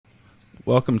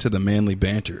Welcome to the Manly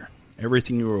Banter.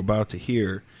 Everything you are about to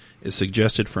hear is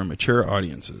suggested for mature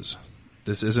audiences.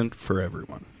 This isn't for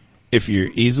everyone. If you're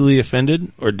easily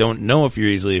offended or don't know if you're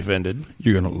easily offended,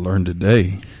 You're going to learn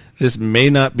today. this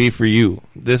may not be for you.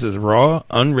 This is raw,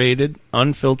 unrated,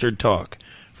 unfiltered talk.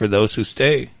 For those who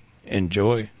stay,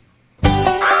 enjoy. This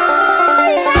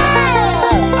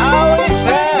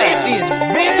is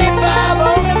Billy Bob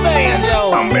on the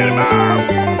banjo. I'm Billy Bob.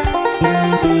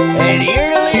 And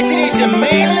you're listening to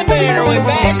Manly Banter with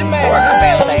Bash and Banter.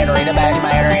 Manly Banter in the Bash and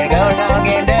Banter and go down,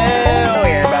 get down.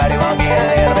 Everybody want to get a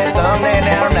little bit of something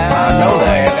down. I know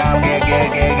that.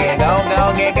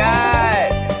 Go get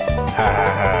got.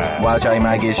 Watch how you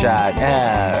might get shot.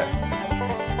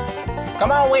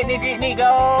 Come on, Whitney, go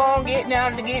on, getting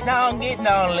on,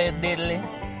 little diddly.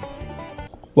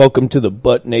 Welcome to the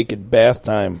butt naked bath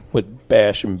time with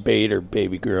Bash and Bader,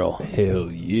 baby girl.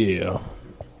 Hell yeah.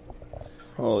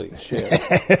 Holy shit.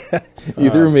 You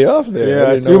threw me off there.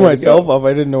 Yeah, I threw myself off.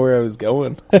 I didn't know where I was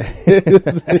going. I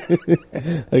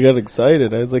got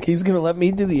excited. I was like, he's going to let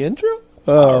me do the intro?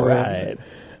 All right.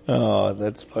 Oh,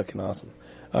 that's fucking awesome.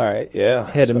 All right, yeah.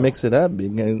 Had to mix it up.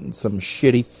 Getting some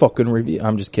shitty fucking review.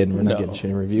 I'm just kidding. We're not getting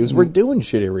shitty reviews. We're doing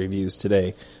shitty reviews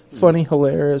today. Funny,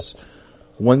 hilarious,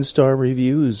 1-star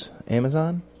reviews.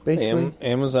 Amazon, basically.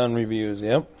 Amazon reviews,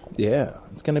 yep. Yeah,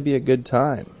 it's going to be a good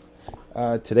time.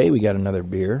 Today we got another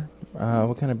beer.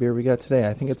 What kind of beer we got today?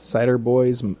 I think it's Cider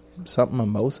Boys something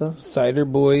Mimosa. Cider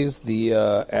Boys, the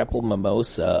apple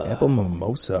mimosa. Apple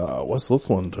Mimosa. What's this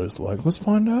one taste like? Let's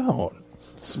find out.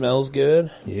 Smells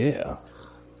good. Yeah.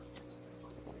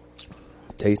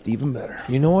 Tastes even better.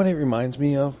 You know what it reminds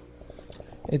me of?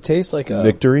 It tastes like a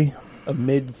Victory? a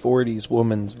mid-40s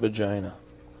woman's vagina.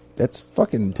 That's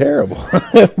fucking terrible.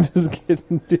 Just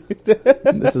kidding, dude.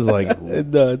 This is like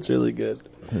No, it's really good.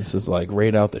 This is like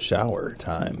right out the shower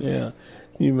time. Yeah.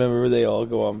 You remember they all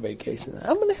go on vacation.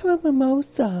 I'm going to have a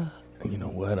mimosa. You know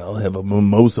what? I'll have a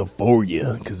mimosa for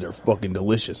you because they're fucking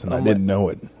delicious, and I didn't know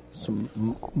it.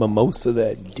 Some mimosa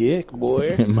that dick,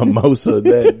 boy. Mimosa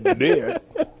that dick.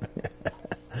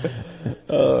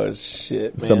 Oh,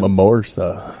 shit, man. Some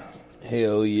mimosa.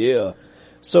 Hell yeah.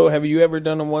 So, have you ever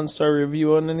done a 1-star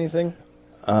review on anything?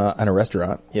 At a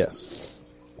restaurant, yes.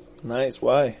 Nice.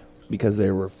 Why? Because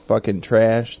they were fucking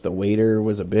trash. The waiter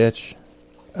was a bitch.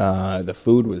 The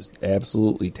food was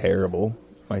absolutely terrible.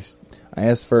 I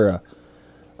asked for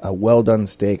a well-done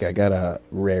steak. I got a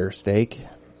rare steak.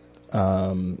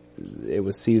 It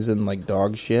was seasoned like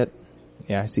dog shit.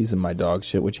 Yeah, I seasoned my dog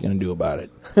shit. What you gonna do about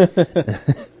it?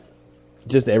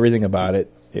 Just everything about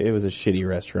it. It was a shitty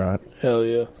restaurant. Hell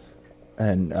yeah.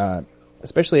 And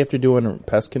especially after doing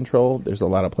pest control, there's a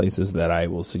lot of places that I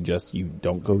will suggest you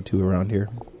don't go to around here.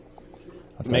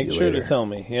 I'll tell Make you sure later. to tell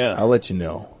me, yeah. I'll let you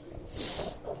know.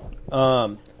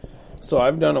 So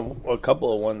I've done a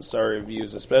couple of 1-star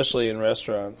reviews, especially in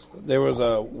restaurants. There was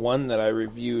one that I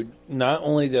reviewed. Not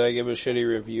only did I give a shitty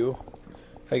review,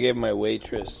 I gave my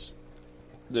waitress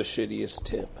the shittiest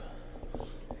tip.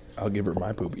 I'll give her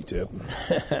my poopy tip.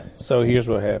 So here's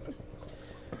what happened.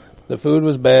 The food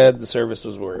was bad. The service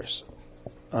was worse.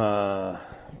 Kind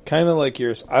of like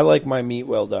yours. I like my meat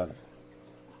well done.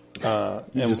 You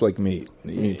just like meat.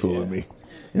 You ain't fooling me.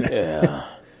 Yeah.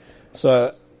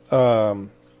 So, I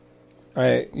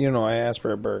asked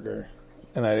for a burger,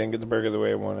 and I didn't get the burger the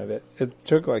way I wanted it. It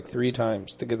took like 3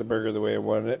 times to get the burger the way I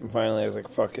wanted it, and finally I was like,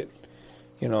 fuck it.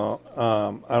 I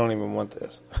don't even want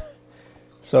this.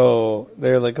 So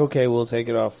they're like, okay, we'll take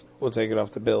it off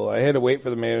the bill. I had to wait for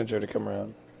the manager to come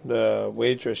around. The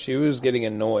waitress, she was getting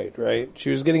annoyed, right?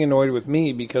 She was getting annoyed with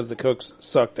me because the cooks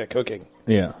sucked at cooking.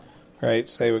 Yeah. Right?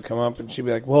 So they would come up and she'd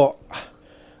be like, well,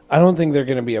 I don't think they're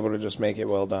going to be able to just make it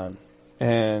well done.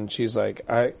 And she's like,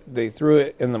 they threw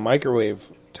it in the microwave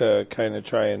to kind of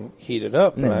try and heat it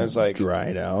up. And I was like, dry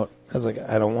it out. I was like,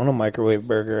 I don't want a microwave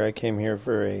burger. I came here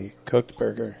for a cooked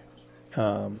burger.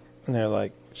 And they're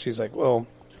like, she's like, well,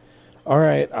 all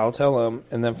right, I'll tell them.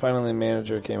 And then finally the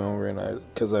manager came over and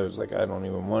because I was like, I don't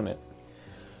even want it.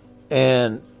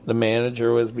 And the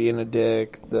manager was being a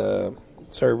dick. The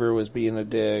server was being a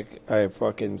dick. I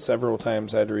fucking several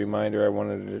times had to remind her I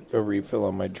wanted a refill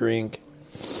on my drink.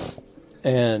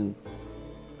 And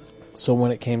so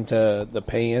when it came to the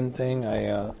pay-in thing,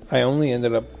 I only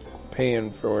ended up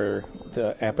paying for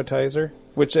the appetizer,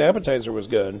 which the appetizer was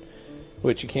good,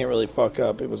 which you can't really fuck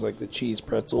up. It was like the cheese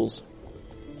pretzels.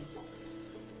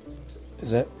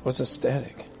 What's a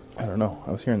static? I don't know.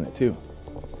 I was hearing that too.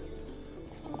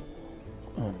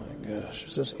 Oh my gosh.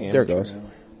 Is this amateur? There it goes.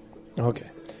 Hour? Okay.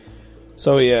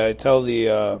 So yeah, I tell the,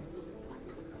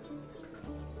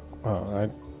 I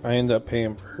I end up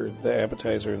paying for the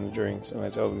appetizer and the drinks, and I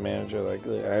tell the manager, like,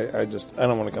 I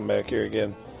don't want to come back here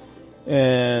again.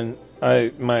 And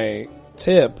my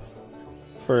tip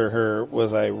for her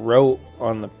was I wrote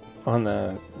on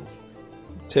the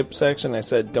tip section, I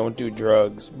said, don't do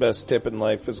drugs. Best tip in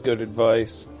life is good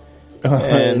advice.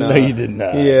 And, no, you did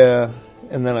not. Yeah.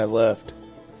 And then I left.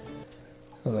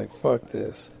 I was like, fuck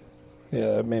this.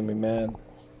 Yeah, that made me mad.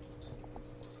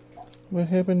 What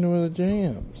happened to the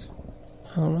jams?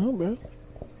 I don't know, bro.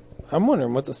 I'm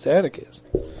wondering what the static is.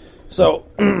 So,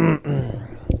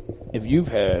 if you've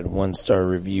had 1-star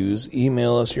reviews,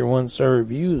 email us your 1-star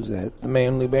reviews at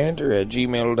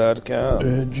themanlybanter@gmail.com.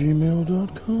 At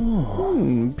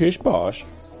gmail.com. Pish posh.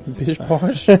 Pish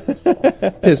posh?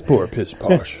 Piss poor, pish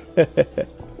posh.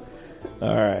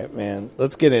 All right, man.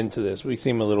 Let's get into this. We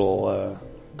seem a little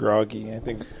groggy, I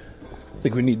think. I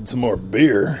think we need some more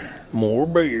beer. More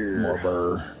beer. More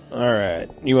beer. All right.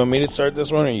 You want me to start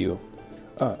this one or you?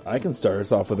 I can start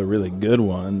us off with a really good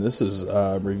one. This is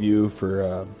a review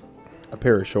for a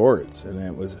pair of shorts, and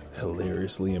it was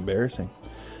hilariously embarrassing.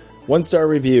 1-star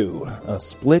review, a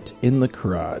split in the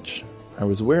crotch. I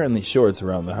was wearing these shorts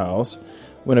around the house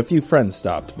when a few friends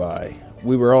stopped by.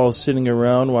 We were all sitting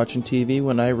around watching TV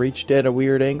when I reached at a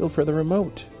weird angle for the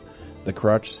remote. The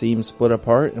crotch seam split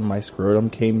apart, and my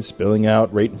scrotum came spilling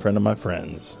out right in front of my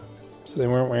friends. So they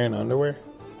weren't wearing underwear?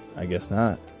 I guess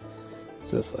not.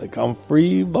 It's just like, I'm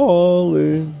free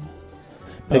balling.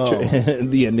 Picture.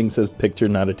 The ending says picture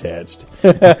not attached.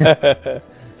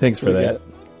 Thanks for that.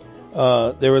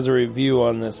 There was a review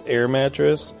on this air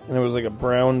mattress, and it was like a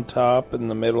brown top, and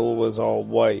the middle was all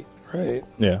white, right?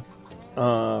 Yeah.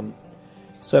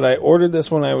 Said I ordered this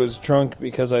when I was drunk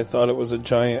because I thought it was a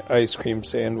giant ice cream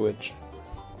sandwich.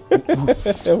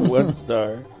 1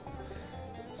 star.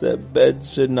 Said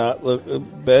beds should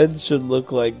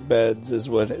look like beds is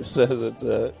what it says. It's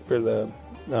for the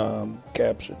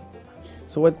caption.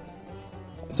 So what?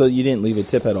 So you didn't leave a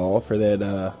tip at all for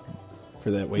that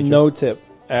waitress? No tip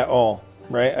at all.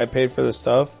 Right? I paid for the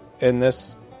stuff, and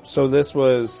this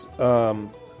was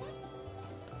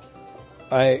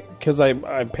because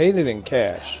I paid it in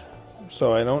cash,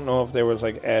 so I don't know if there was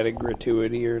like added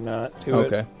gratuity or not to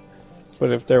it. Okay.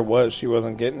 But if there was, she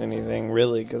wasn't getting anything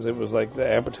really, because it was like the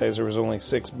appetizer was only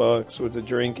 $6 with the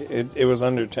drink. It was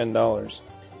under $10.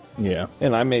 Yeah.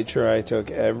 And I made sure I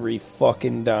took every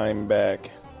fucking dime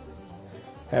back.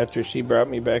 After she brought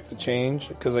me back the change,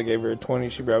 because I gave her a 20,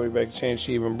 she brought me back the change.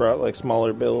 She even brought like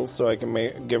smaller bills so I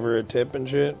can give her a tip and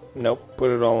shit. Nope, put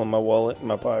it all in my wallet, in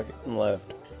my pocket, and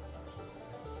left.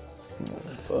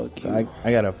 Oh, fuck you. So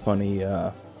I got a funny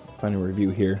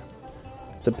review here.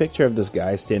 It's a picture of this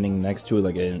guy standing next to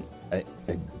like a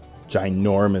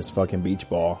ginormous fucking beach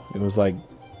ball. It was like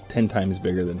 10 times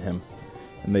bigger than him,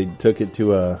 and they took it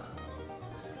to a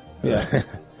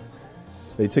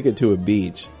they took it to a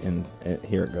beach, and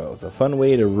here it goes. A fun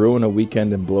way to ruin a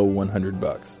weekend and blow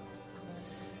 $100.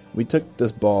 We took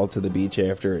this ball to the beach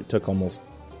after it took almost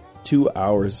 2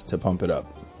 hours to pump it up.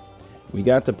 We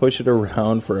got to push it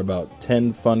around for about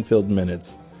 10 fun-filled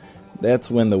minutes.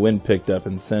 That's when the wind picked up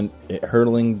and sent it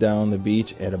hurtling down the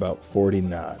beach at about 40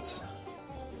 knots.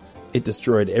 It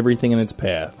destroyed everything in its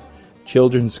path.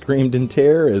 Children screamed in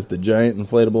terror as the giant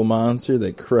inflatable monster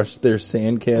that crushed their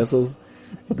sandcastles.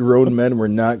 Grown men were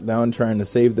knocked down trying to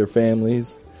save their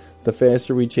families. The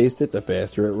faster we chased it, the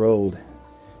faster it rolled.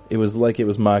 It was like it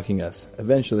was mocking us.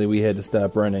 Eventually, we had to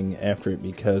stop running after it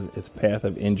because its path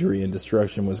of injury and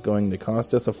destruction was going to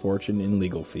cost us a fortune in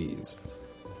legal fees.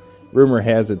 Rumor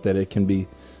has it that it can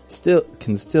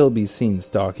still be seen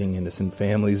stalking innocent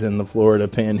families in the Florida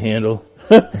Panhandle.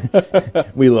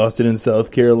 We lost it in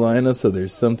South Carolina, so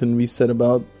there's something to be said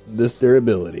about this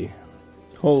durability.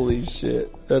 Holy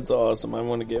shit, that's awesome. I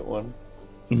want to get one.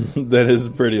 That is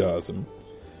pretty awesome.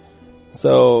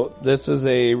 So this is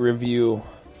a review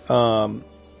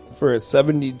for a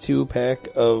 72 pack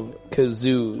of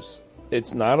kazoos.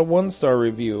 It's not a 1-star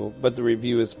review, but the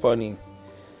review is funny.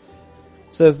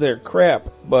 It says they're crap,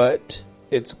 but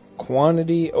it's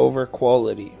quantity over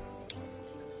quality.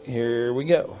 Here we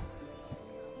go.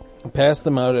 I passed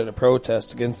them out at a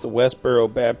protest against the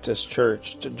Westboro Baptist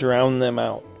Church to drown them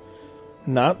out.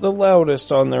 Not the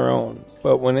loudest on their own,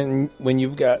 but when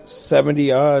you've got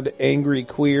 70-odd angry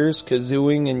queers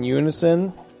kazooing in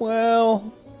unison,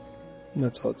 well,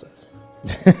 that's all it says.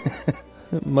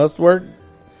 It must work.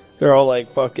 They're all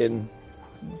like fucking,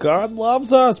 God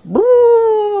loves us.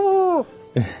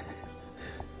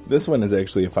 This one is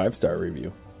actually a 5-star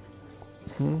review.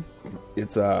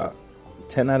 It's a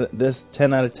 10 out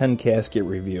of 10 casket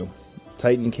review.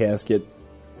 Titan casket.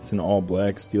 It's an all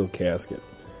black steel casket.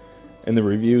 And the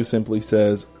review simply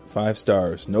says, 5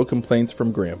 stars. No complaints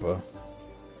from Grandpa.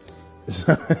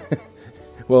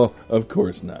 Well, of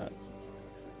course not.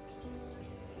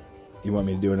 You want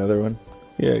me to do another one?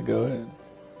 Yeah, go ahead.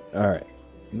 All right.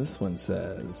 This one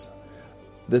says,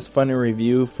 this funny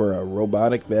review for a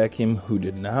robotic vacuum who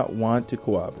did not want to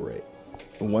cooperate.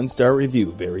 1-star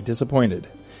review. Very disappointed.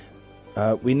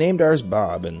 We named ours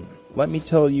Bob, and let me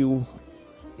tell you,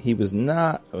 he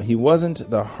wasn't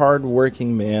the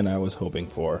hard-working man I was hoping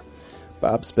for.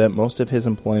 Bob spent most of his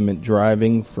employment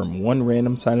driving from one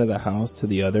random side of the house to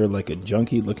the other like a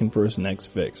junkie looking for his next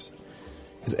fix.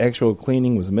 His actual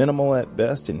cleaning was minimal at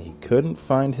best, and he couldn't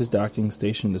find his docking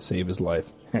station to save his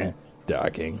life.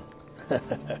 Docking.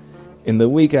 In the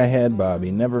week I had Bob, he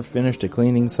never finished a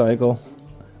cleaning cycle.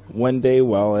 One day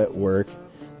while at work,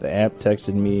 the app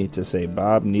texted me to say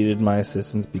Bob needed my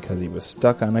assistance because he was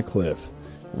stuck on a cliff.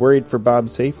 Worried for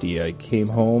Bob's safety, I came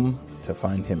home to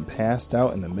find him passed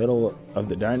out in the middle of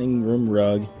the dining room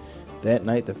rug. That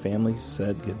night, the family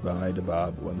said goodbye to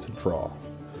Bob once and for all.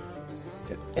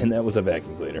 And that was a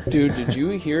vacuum cleaner. Dude, did you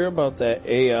hear about that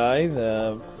AI,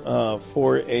 the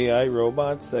 4 AI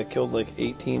robots that killed like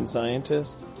 18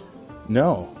 scientists?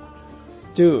 No.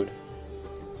 Dude,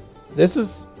 this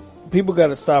is... People got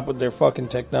to stop with their fucking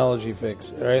technology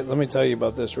fix. All right, let me tell you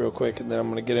about this real quick, and then I'm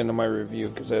going to get into my review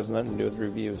because it has nothing to do with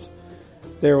reviews.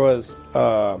 There was...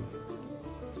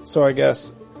 So I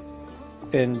guess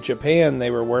in Japan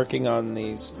they were working on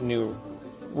these new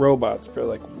robots for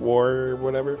like war or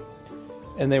whatever,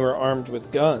 and they were armed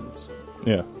with guns.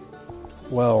 Yeah.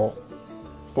 Well,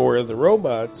 4 of the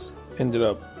robots ended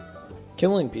up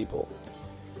killing people,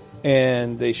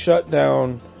 and they shut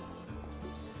down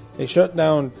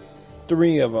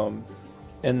 3 of them,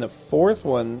 and the fourth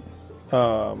one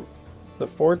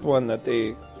that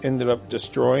they ended up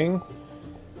destroying,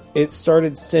 it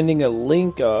started sending a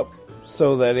link up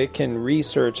so that it can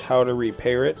research how to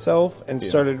repair itself, and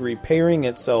started repairing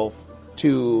itself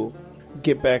to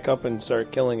get back up and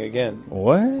start killing again.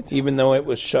 What? Even though it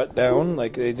was shut down,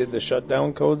 like they did the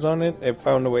shutdown codes on it, it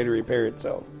found a way to repair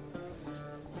itself.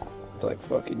 It's like,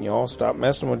 fucking y'all, stop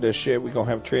messing with this shit. We gonna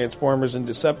have Transformers and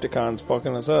Decepticons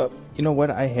fucking us up. You know what?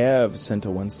 I have sent a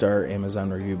 1-star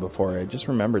Amazon review before. I just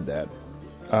remembered that.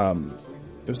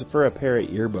 It was for a pair of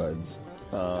earbuds.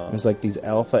 It was like these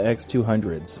Alpha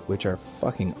X200s, which are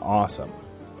fucking awesome.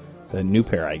 The new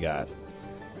pair I got.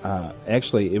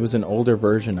 Actually, it was an older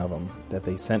version of them that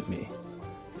they sent me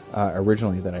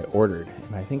originally that I ordered.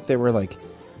 And I think they were like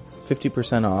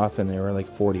 50% off, and they were like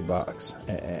 $40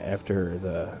 after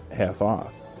the half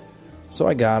off. So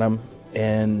I got them,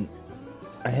 and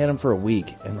I had them for a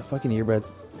week, and the fucking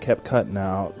earbuds kept cutting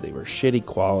out. They were shitty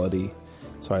quality.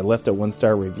 So I left a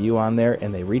 1-star review on there,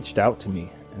 and they reached out to me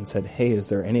and said, hey, is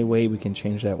there any way we can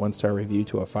change that 1-star review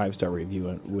to a 5-star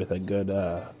review with a good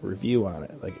review on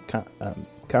it, like a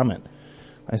comment?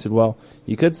 I said, well,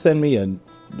 you could send me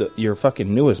your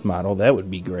fucking newest model. That would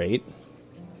be great.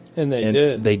 And they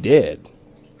did. They did.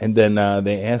 And then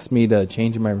they asked me to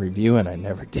change my review, and I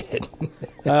never did.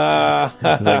 I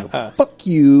was like, fuck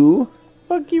you.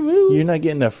 Fuck you, boo. You're not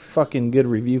getting a fucking good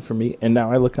review from me. And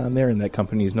now I look on there, and that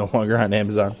company is no longer on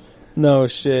Amazon. No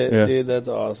shit, Yeah. dude. That's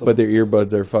awesome. But their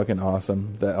earbuds are fucking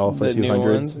awesome. The Alpha the 200s. new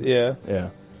ones, yeah. Yeah.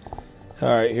 All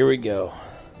right, here we go.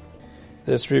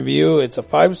 This review, it's a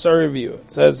 5-star review.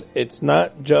 It says it's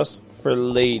not just for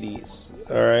ladies.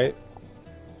 All right.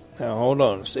 Now hold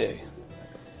on a sec.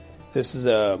 This is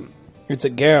it's a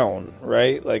gown,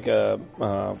 right? Like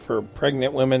for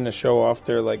pregnant women to show off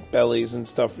their like bellies and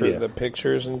stuff for the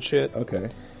pictures and shit. Okay.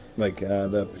 Like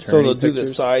the paternity So they'll do the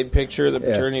pictures? side picture, the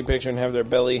paternity picture, and have their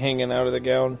belly hanging out of the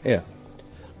gown. Yeah.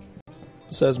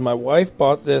 It says, my wife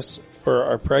bought this for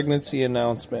our pregnancy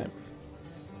announcement,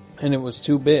 and it was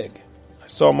too big. I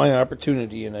saw my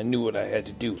opportunity, and I knew what I had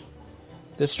to do.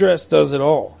 This dress does it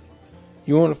all.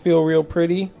 You want to feel real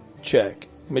pretty? Check.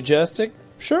 Majestic?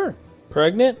 Sure.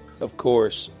 Pregnant? Of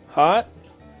course. Hot?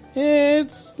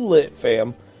 It's lit,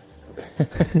 fam.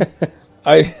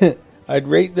 I'd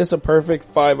rate this a perfect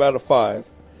 5 out of 5.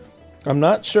 I'm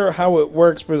not sure how it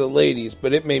works for the ladies,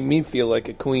 but it made me feel like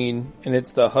a queen, and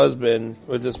it's the husband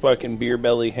with his fucking beer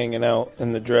belly hanging out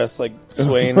and the dress like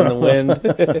swaying in the wind.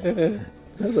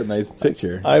 That's a nice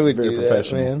picture. I would Very do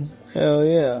professional. that, man. Hell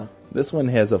yeah. This one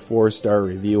has a 4-star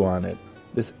review on it.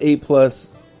 This A+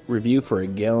 review for a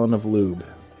gallon of lube.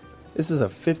 This is a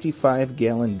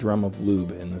 55-gallon drum of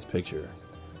lube in this picture.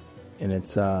 And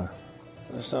it's, That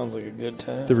sounds like a good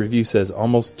time. the review says,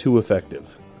 almost too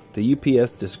effective. The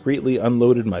UPS discreetly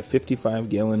unloaded my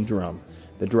 55-gallon drum.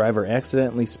 The driver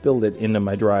accidentally spilled it into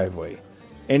my driveway.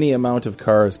 Any amount of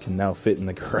cars can now fit in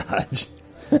the garage.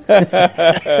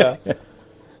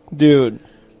 Dude,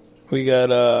 we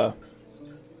got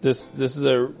this is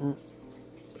a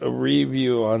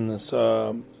review on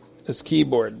this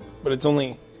keyboard, but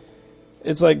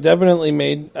it's like definitely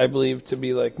made, I believe, to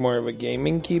be like more of a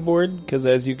gaming keyboard, because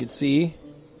as you could see,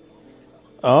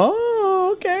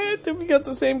 okay, I think we got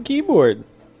the same keyboard.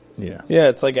 Yeah. Yeah,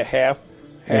 it's like a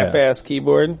half-ass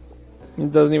keyboard.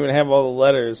 It doesn't even have all the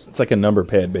letters. It's like a number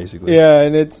pad, basically. Yeah,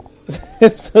 and it's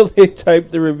so they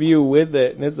typed the review with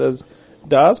it, and it says,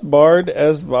 Das Bard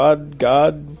es Vod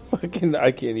God fucking,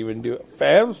 I can't even do it.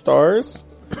 5 stars?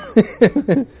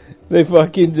 They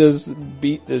fucking just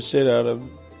beat the shit out of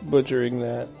butchering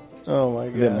that. Oh my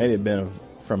god. That might have been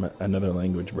from another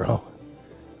language, bro.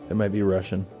 It might be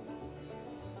Russian.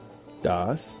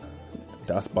 Das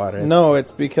Bard. No,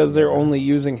 it's because they're only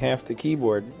using half the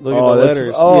keyboard. Look at the that's-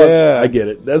 letters. Oh, yeah. I get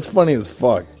it. That's funny as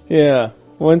fuck. Yeah.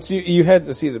 Once you had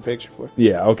to see the picture for it.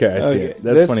 Yeah, okay, I see Okay, it.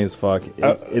 That's this- funny as fuck.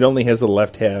 It only has the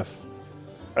left half.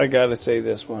 I gotta say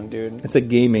this one, dude. It's a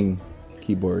gaming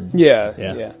keyboard.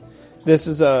 Yeah. This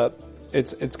is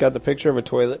it's got the picture of a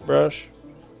toilet brush,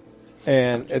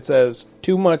 and it says,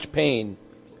 "Too much pain.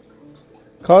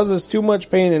 Causes too much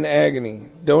pain and agony.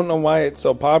 Don't know why it's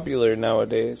so popular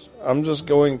nowadays. I'm just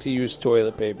going to use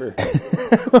toilet paper."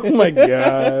 Oh my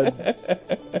god.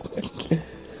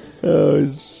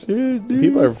 Oh shit, dude.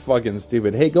 People are fucking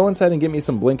stupid. Hey, go inside and get me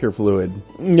some blinker fluid.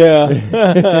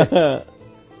 Yeah.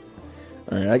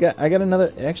 All right, I got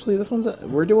another. Actually, this one's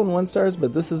we're doing 1 stars,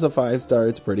 but this is a 5-star.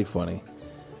 It's pretty funny.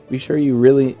 Be sure you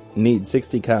really need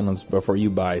 60 condoms before you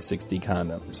buy 60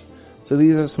 condoms. So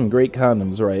these are some great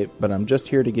condoms, right? But I'm just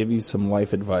here to give you some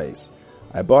life advice.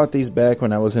 I bought these back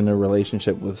when I was in a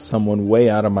relationship with someone way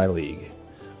out of my league.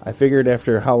 I figured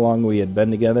after how long we had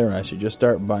been together, I should just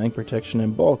start buying protection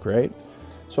in bulk, right?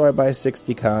 So I buy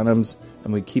 60 condoms,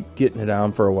 and we keep getting it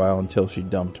on for a while until she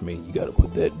dumped me. You gotta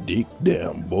put that dick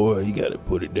down, boy. You gotta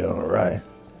put it down right.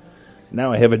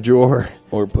 Now I have a drawer.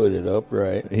 Or put it up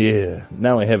right. Yeah.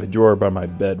 Now I have a drawer by my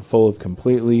bed full of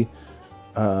completely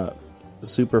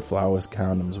superfluous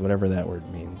condoms, whatever that word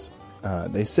means.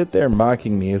 They sit there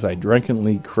mocking me as I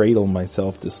drunkenly cradle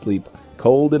myself to sleep,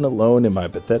 cold and alone in my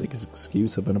pathetic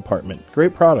excuse of an apartment.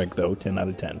 Great product, though. 10 out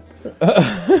of 10.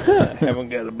 Haven't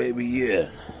got a baby yet.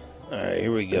 Alright,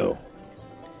 here we go.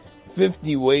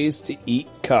 50 ways to eat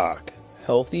cock.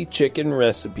 Healthy chicken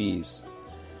recipes.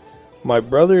 My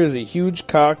brother is a huge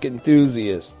cock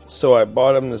enthusiast, so I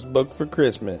bought him this book for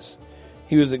Christmas.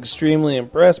 He was extremely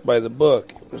impressed by the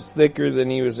book. It was thicker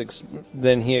than he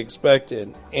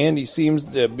expected, and he seems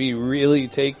to be really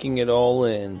taking it all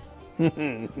in.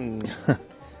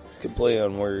 Could play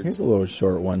on words. Here's a little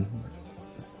short one.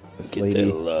 This Get lady.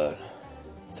 that a lot.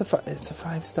 It's a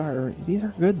 5-star. These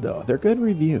are good, though. They're good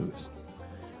reviews.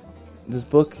 This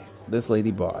book this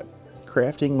lady bought.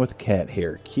 Crafting with Cat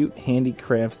Hair. Cute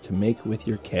handicrafts to make with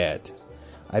your cat.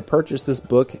 I purchased this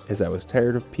book as I was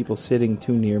tired of people sitting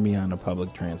too near me on a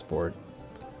public transport.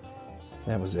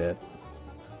 That was it.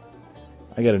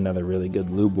 I got another really good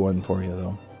lube one for you,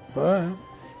 though. Alright.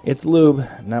 It's lube.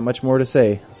 Not much more to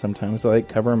say. Sometimes I like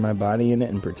covering my body in it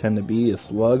and pretend to be a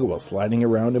slug while sliding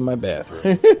around in my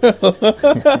bathroom.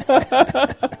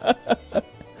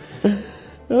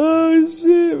 Oh,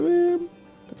 shit, man.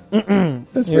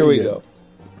 That's Here we pretty good. go.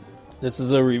 This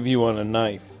is a review on a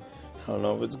knife. I don't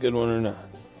know if it's a good one or not.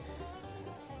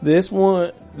 This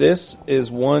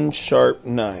is one sharp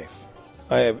knife.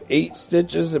 I have 8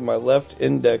 stitches in my left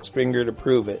index finger to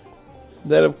prove it.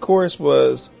 That, of course,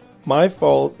 was my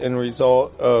fault and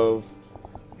result of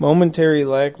momentary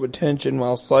lack of attention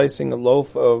while slicing a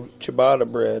loaf of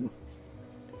ciabatta bread.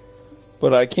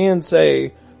 But I can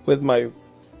say with my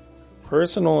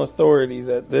personal authority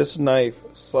that this knife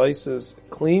slices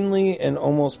cleanly and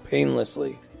almost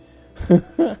painlessly.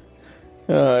 It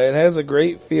has a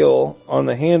great feel on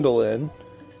the handle end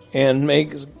and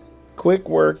makes quick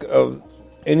work of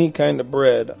any kind of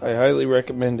bread. I highly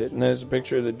recommend it. And there's a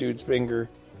picture of the dude's finger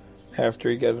after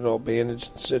he got it all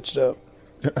bandaged and stitched up.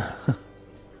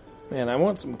 Man, I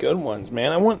want some good ones,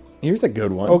 man. Here's a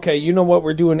good one. Okay, you know what?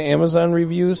 We're doing Amazon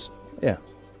reviews. Yeah.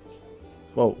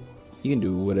 Well, you can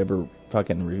do whatever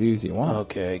fucking reviews you want.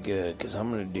 Okay, good. Because I'm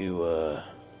going to do,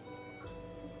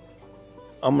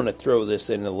 I'm going to throw this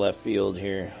into left field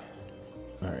here.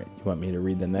 All right. You want me to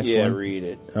read the next Yeah, one? read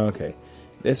it. Okay.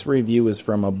 This review is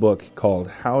from a book called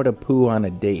How to Poo on a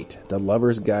Date, The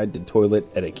Lover's Guide to Toilet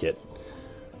Etiquette.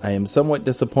 I am somewhat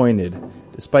disappointed.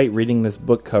 Despite reading this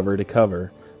book cover to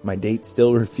cover, my date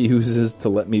still refuses to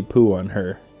let me poo on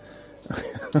her.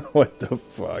 What the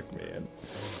fuck, man?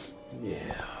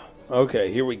 Yeah.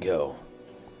 Okay, here we go.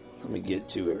 Let me get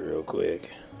to it real quick.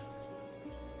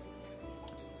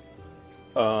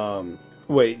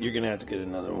 Wait, you're gonna have to get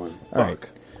another one. All right. Fuck.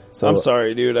 So I'm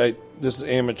sorry, dude. This is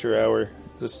amateur hour.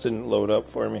 This didn't load up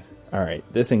for me. All right,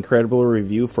 this incredible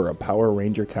review for a Power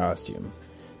Ranger costume.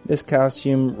 This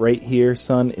costume right here,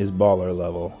 son, is baller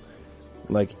level.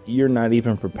 Like, you're not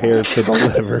even prepared to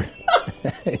deliver.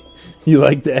 You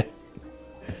like that?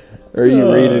 Or are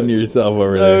you reading yourself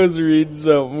over I there? was reading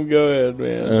something. Go ahead,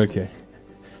 man. Okay.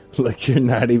 Like, you're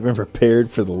not even prepared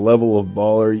for the level of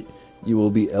baller you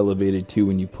will be elevated to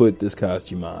when you put this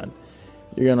costume on.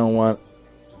 You're gonna want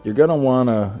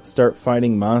to start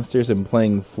fighting monsters and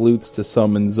playing flutes to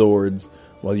summon Zords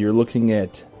while you're looking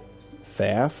at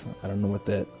Faf. I don't know what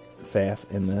that Faf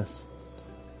in this.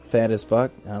 Fat as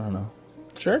fuck? I don't know.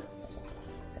 Sure.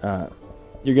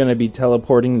 You're going to be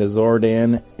teleporting to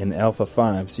Zordan in Alpha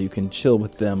 5 so you can chill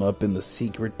with them up in the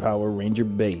secret Power Ranger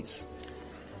base.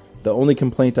 The only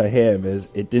complaint I have is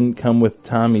it didn't come with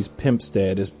Tommy's pimp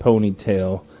status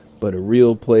ponytail, but a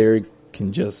real player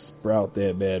can just sprout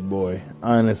that bad boy.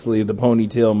 Honestly, the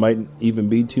ponytail might even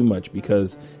be too much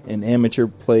because an amateur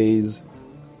player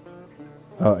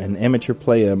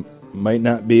might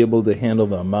not be able to handle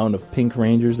the amount of pink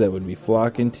rangers that would be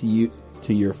flocking to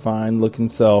your fine-looking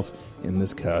self in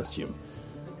this costume.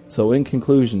 So in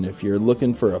conclusion, if you're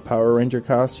looking for a Power Ranger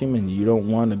costume and you don't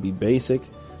want to be basic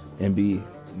and be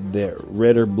that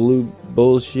red or blue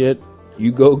bullshit,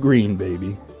 you go green,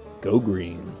 baby. Go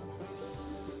green.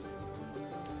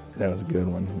 That was a good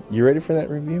one. You ready for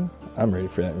that review? I'm ready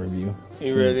for that review.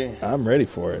 You ready? I'm ready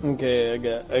for it. Okay,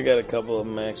 I got a couple of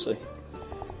them actually.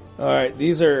 All right,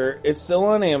 it's still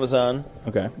on Amazon,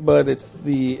 Okay. but it's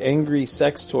the Angry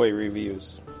Sex Toy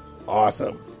reviews.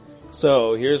 Awesome.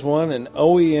 So here's one: an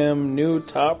OEM new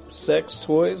top sex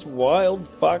toys, wild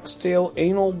foxtail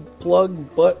anal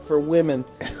plug butt for women,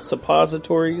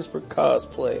 suppositories for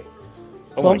cosplay.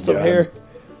 Clumps of God. hair,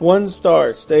 1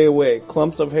 star. Stay away.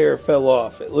 Clumps of hair fell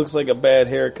off. It looks like a bad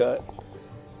haircut.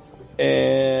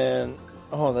 And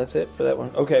that's it for that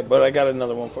one. Okay, but I got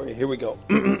another one for you. Here we go.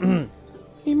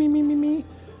 Me.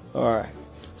 All right.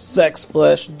 Sex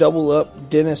Flesh Double Up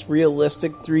Dennis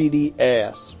Realistic 3D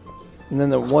Ass. And then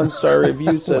the 1-star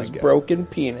review says God. broken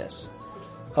penis.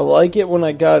 I like it when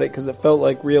I got it because it felt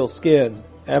like real skin.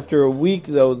 After a week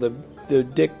though, the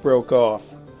dick broke off.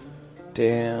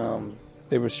 Damn.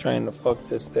 They was trying to fuck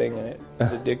this thing and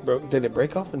the dick broke. Did it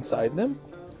break off inside them?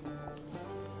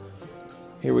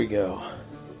 Here we go.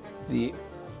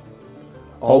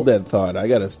 Hold that thought. I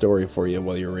got a story for you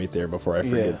while you're right there before I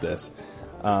forget Yeah. this.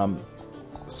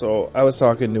 So I was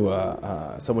talking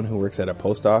to someone who works at a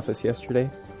post office yesterday.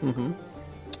 Mm-hmm.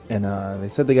 And they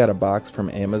said they got a box from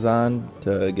Amazon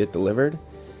to get delivered.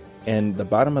 And the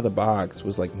bottom of the box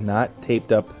was like not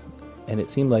taped up. And it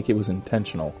seemed like it was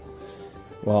intentional.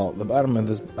 Well, the bottom of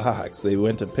this box, they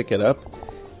went to pick it up.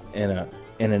 And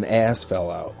an ass fell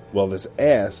out. Well, this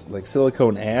ass, like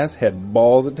silicone ass, had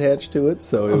balls attached to it,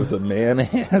 so it was a man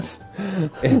ass.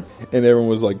 And everyone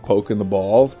was like poking the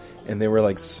balls, and they were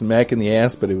like smacking the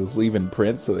ass, but it was leaving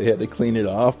prints, so they had to clean it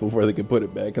off before they could put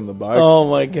it back in the box. Oh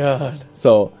my god.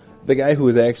 So the guy who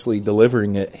was actually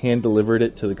delivering it hand delivered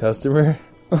it to the customer.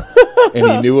 And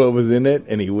he knew what was in it,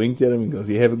 and he winked at him and goes,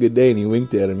 "You have a good day," and he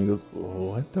winked at him and goes,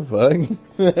 "Oh, what the fuck?"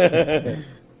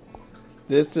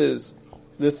 This is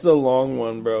a long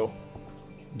one, bro.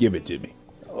 Give it to me.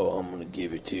 Oh, I'm going to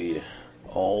give it to you.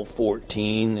 All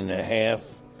 14 and a half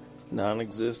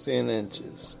non-existent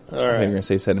inches. All You're right. going to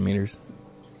say centimeters?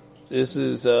 This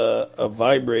is a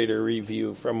vibrator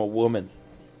review from a woman.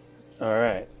 All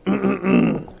right.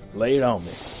 Lay it on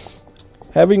me.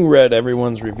 Having read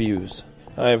everyone's reviews,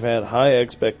 I have had high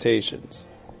expectations.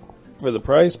 For the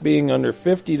price being under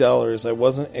 $50, I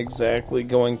wasn't exactly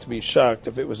going to be shocked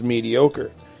if it was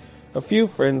mediocre. A few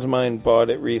friends of mine bought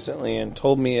it recently and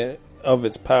told me of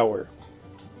its power.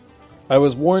 I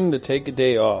was warned to take a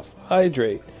day off,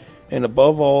 hydrate, and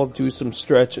above all, do some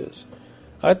stretches.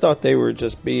 I thought they were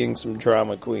just being some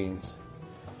drama queens.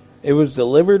 It was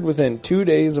delivered within 2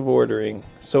 days of ordering,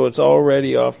 so it's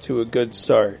already off to a good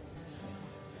start.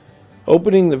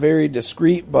 Opening the very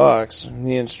discreet box,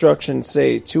 the instructions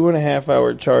say 2.5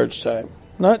 hour charge time.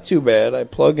 Not too bad. I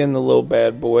plug in the little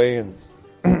bad boy and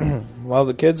while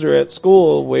the kids are at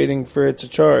school waiting for it to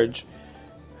charge,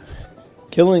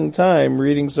 killing time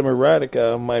reading some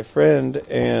erotica, my friend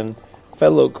and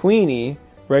fellow Queenie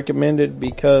recommended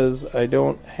because I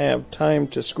don't have time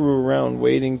to screw around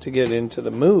waiting to get into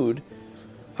the mood.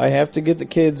 I have to get the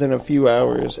kids in a few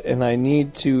hours and I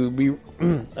need to be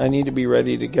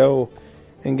ready to go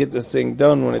and get this thing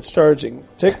done when it's charging.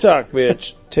 TikTok,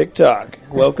 bitch. TikTok.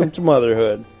 Welcome to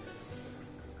motherhood.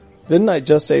 Didn't I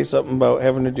just say something about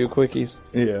having to do quickies?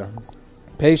 Yeah.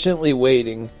 Patiently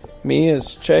waiting. Me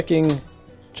is checking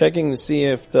to see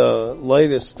if the light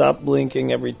has stopped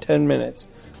blinking every 10 minutes,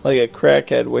 like a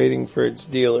crackhead waiting for its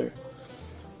dealer.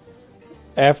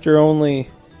 After only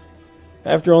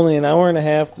an hour and a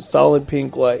half to solid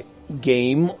pink light.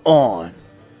 Game on.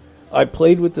 I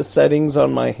played with the settings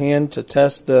on my hand to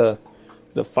test the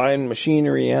fine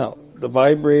machinery out. The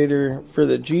vibrator for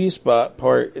the G-spot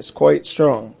part is quite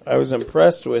strong. I was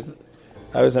impressed with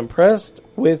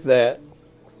that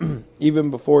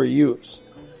even before use.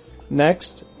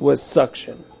 Next was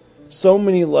suction. So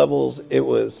many levels, it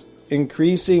was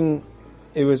increasing.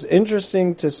 It was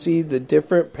interesting to see the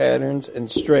different patterns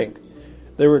and strength.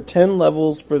 There were 10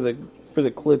 levels for the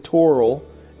clitoral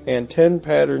and 10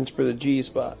 patterns for the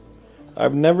G-spot.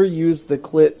 I've never used the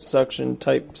clit suction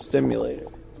type stimulator,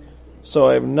 so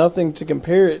I have nothing to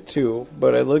compare it to,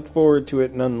 but I looked forward to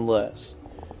it nonetheless.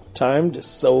 Time to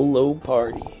solo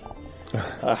party.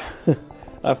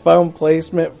 I found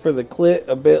placement for the clit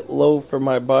a bit low for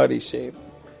my body shape.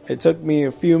 It took me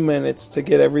a few minutes to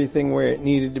get everything where it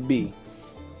needed to be.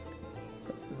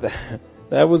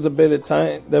 That was a bit of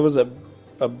time. That was a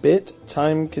bit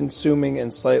time consuming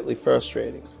and slightly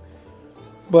frustrating.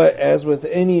 But as with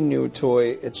any new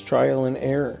toy, it's trial and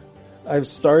error. I've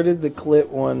started the clit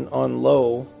one on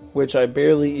low, which I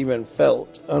barely even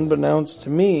felt. Unbeknownst to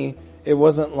me, it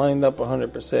wasn't lined up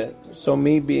 100%. So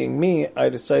me being me, I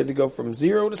decided to go from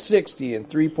 0 to 60 in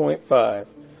 3.5.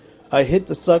 I hit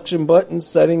the suction button,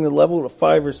 setting the level to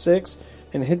 5 or 6,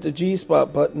 and hit the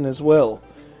G-spot button as well,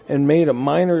 and made a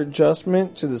minor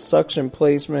adjustment to the suction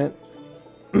placement.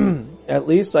 At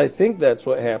least I think that's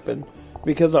what happened,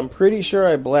 because I'm pretty sure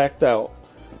I blacked out.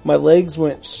 My legs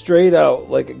went straight out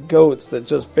like a goat's that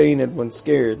just fainted when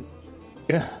scared.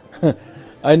 Yeah.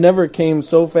 I never came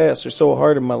so fast or so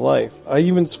hard in my life. I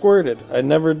even squirted. I'd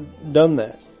never done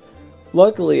that.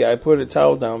 Luckily, I put a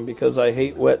towel down because I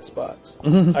hate wet spots.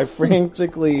 I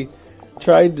frantically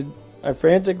tried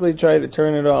to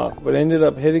turn it off, but ended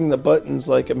up hitting the buttons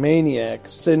like a maniac,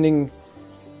 sending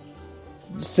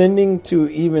to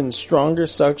even stronger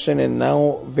suction and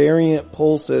now variant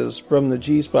pulses from the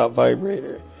G-spot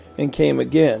vibrator, and came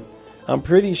again. I'm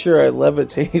pretty sure I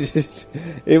levitated.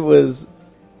 It was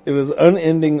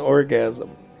unending orgasm.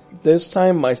 This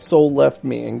time my soul left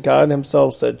me, and God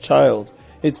himself said, "Child,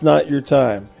 it's not your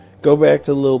time. Go back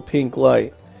to little pink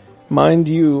light." Mind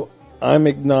you, I'm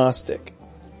agnostic.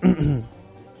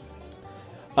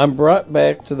 I'm brought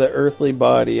back to the earthly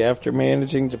body after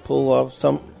managing to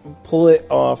pull it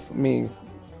off me,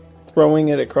 throwing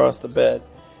it across the bed.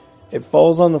 It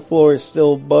falls on the floor,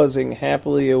 still buzzing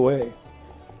happily away.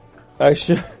 I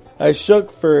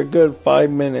shook for a good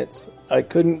 5 minutes. I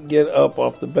couldn't get up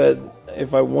off the bed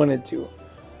if I wanted to.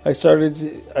 I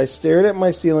stared at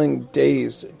my ceiling,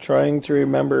 dazed, trying to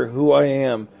remember who I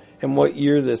am and what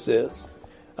year this is.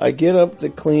 I get up to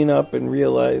clean up and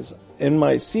realize, in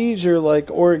my seizure-like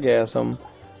orgasm,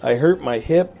 I hurt my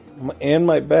hip and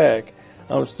my back.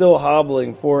 I'm still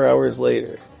hobbling 4 hours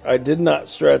later. I did not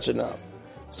stretch enough.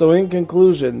 So in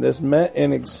conclusion, this met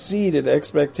and exceeded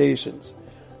expectations.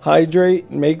 Hydrate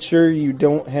and make sure you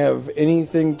don't have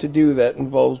anything to do that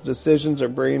involves decisions or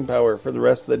brain power for the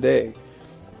rest of the day.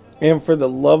 And for the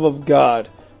love of God,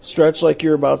 stretch like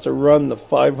you're about to run the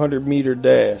 500-meter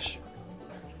dash.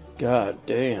 God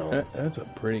damn. That's a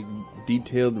pretty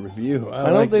detailed review.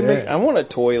 I want a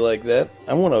toy like that.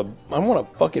 I want a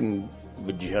fucking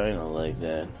vagina like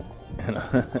that.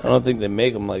 I don't think they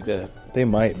make them like that. They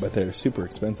might, but they're super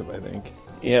expensive, I think.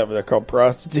 Yeah, but they're called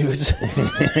prostitutes.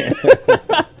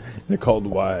 They're called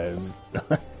wives.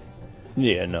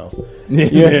 Yeah, no.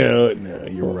 No,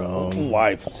 you're wrong.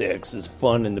 Wife sex is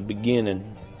fun in the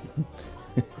beginning.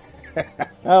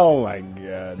 Oh my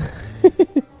god.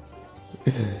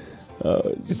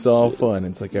 It's all fun.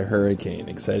 It's like a hurricane.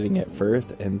 Exciting at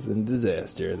first, ends in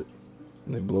disaster.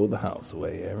 They blow the house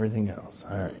away. Everything else.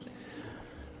 Alright.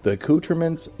 The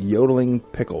accoutrements yodeling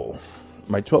pickle.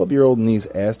 My 12-year-old niece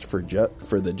asked for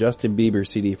the Justin Bieber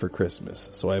CD for Christmas,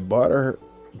 so I bought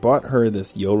her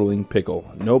this yodeling pickle.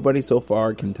 Nobody so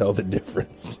far can tell the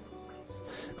difference.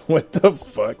 What the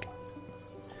fuck?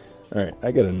 Alright,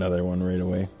 I got another one right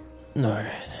away.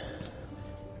 Alright.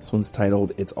 This one's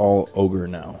titled, It's All Ogre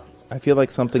Now. I feel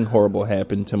like something horrible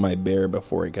happened to my bear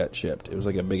before it got shipped. It was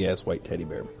like a big-ass white teddy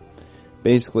bear.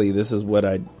 Basically, this is what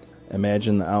I'd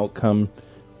imagine the outcome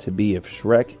to be if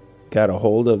Shrek got a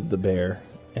hold of the bear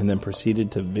and then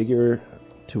proceeded to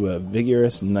a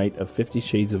vigorous night of 50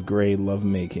 Shades of Grey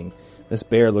lovemaking. This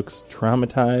bear looks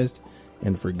traumatized,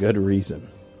 and for good reason.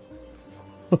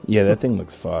 Yeah, that thing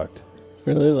looks fucked.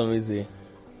 Really? Let me see.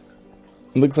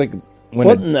 It looks like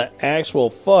What in the actual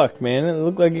fuck, man? It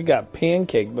looked like it got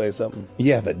pancaked by something.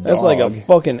 Yeah, the dog. That's like a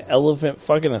fucking elephant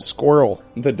fucking a squirrel.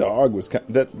 The dog was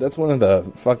that's one of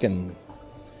the fucking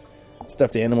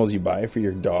stuffed animals you buy for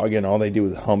your dog, and all they do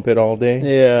is hump it all day.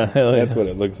 Yeah, hell yeah. That's what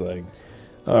it looks like.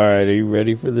 All right, are you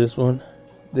ready for this one?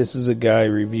 This is a guy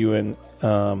reviewing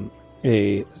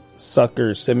a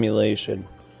sucker simulator.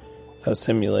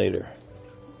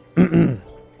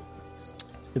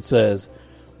 It says,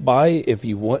 buy if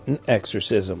you want an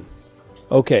exorcism.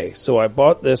 Okay, so I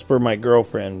bought this for my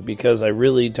girlfriend because I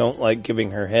really don't like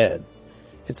giving her head.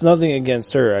 It's nothing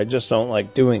against her, I just don't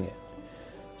like doing it.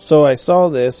 So I saw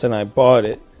this and I bought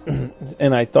it,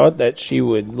 and I thought that she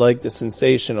would like the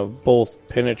sensation of both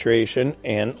penetration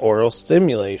and oral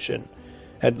stimulation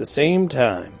at the same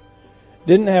time.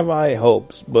 Didn't have high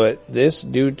hopes, but this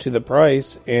due to the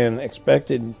price and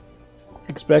expected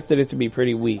it to be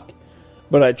pretty weak.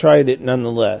 But I tried it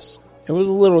nonetheless. It was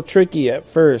a little tricky at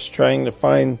first trying to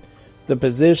find the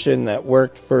position that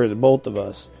worked for the both of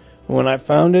us. When I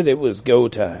found it, it was go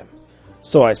time.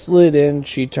 So I slid in,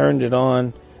 she turned it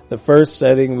on. The first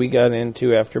setting we got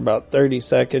into, after about 30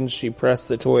 seconds, she pressed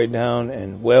the toy down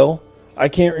and, well, I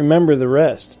can't remember the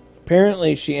rest.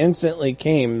 Apparently, she instantly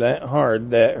came that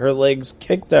hard that her legs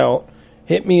kicked out,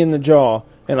 hit me in the jaw,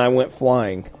 and I went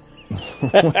flying.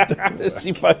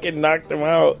 She fucking knocked him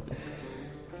out.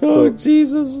 Oh,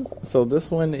 Jesus. So this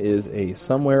one is a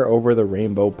Somewhere Over the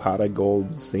Rainbow pot of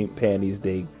gold St. Patty's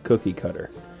Day cookie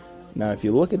cutter. Now, if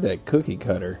you look at that cookie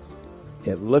cutter,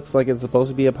 it looks like it's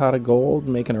supposed to be a pot of gold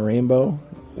making a rainbow.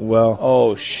 Well,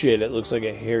 oh shit, it looks like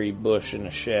a hairy bush in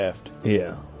a shaft.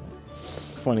 Yeah.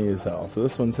 Funny as hell. So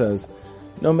this one says,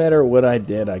 no matter what I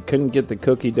did, I couldn't get the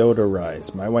cookie dough to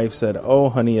rise. My wife said, oh,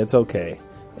 honey, it's okay.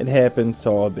 It happens to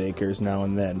all bakers now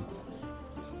and then.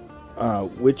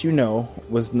 Which, you know,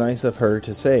 was nice of her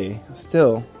to say.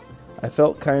 Still, I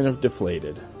felt kind of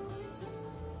deflated.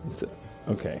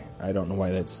 Okay, I don't know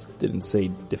why that didn't say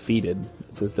defeated.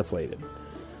 It says deflated.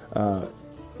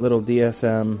 Little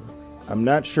DSM. I'm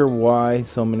not sure why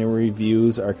so many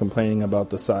reviews are complaining about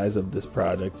the size of this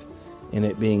product and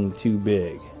it being too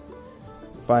big.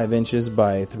 5 inches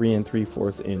by 3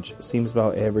 3/4 inch seems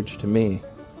about average to me.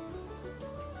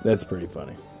 That's pretty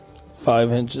funny.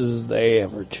 5 inches is the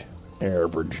average.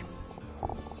 Average.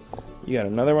 You got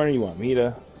another one, or you want me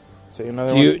to say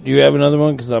another one? Do you have another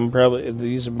one? Because I'm probably,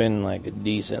 these have been like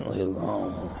decently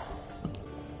long.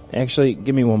 Actually,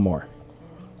 give me one more.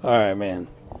 All right, man.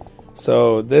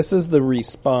 So this is the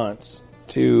response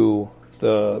to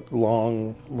the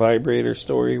long vibrator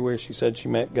story where she said she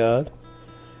met God.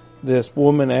 This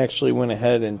woman actually went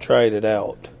ahead and tried it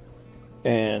out,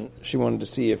 and she wanted to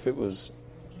see if it was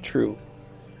true.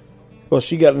 Well,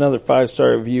 she got another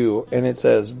 5-star review, and it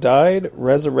says, died,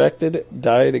 resurrected,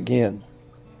 died again.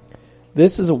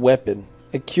 This is a weapon.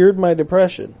 It cured my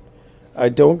depression. I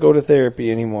don't go to therapy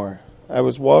anymore. I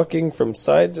was walking from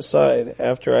side to side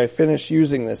after I finished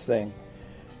using this thing.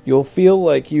 You'll feel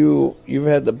like you've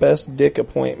had the best dick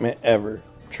appointment ever.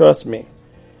 Trust me.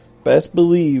 Best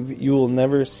believe you will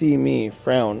never see me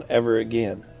frown ever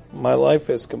again. My life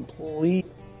has completely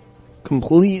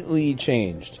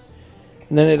changed.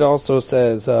 And then it also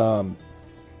says,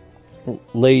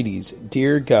 ladies,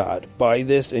 dear God, buy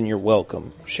this and you're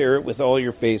welcome. Share it with all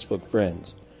your Facebook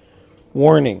friends.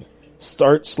 Warning,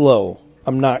 start slow.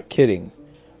 I'm not kidding.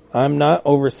 I'm not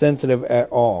oversensitive at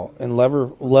all, and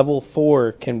level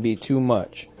 4 can be too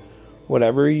much.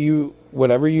 Whatever you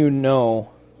know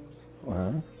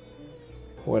what.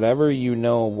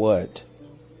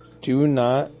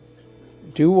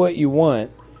 Do what you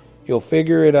want. You'll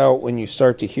figure it out when you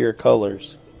start to hear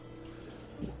colors.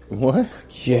 What?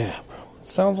 Yeah, bro. It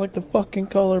sounds like the fucking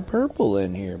color purple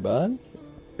in here, bud.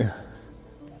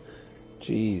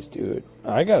 Jeez, dude.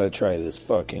 I gotta try this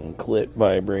fucking clit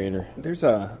vibrator. There's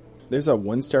a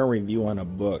 1-star review on a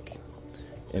book,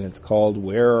 and it's called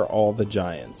Where Are All the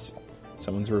Giants?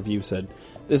 Someone's review said,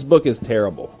 this book is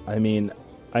terrible. I mean,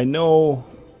 I know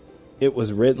it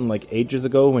was written like ages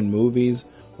ago when movies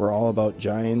were all about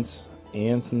giants,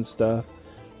 ants and stuff,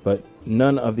 but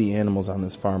none of the animals on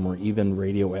this farm were even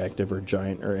radioactive or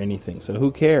giant or anything, so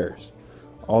who cares?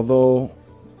 Although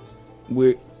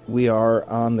we are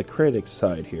on the critics'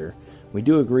 side here, we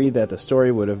do agree that the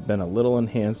story would have been a little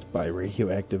enhanced by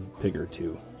radioactive pig or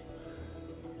two.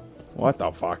 What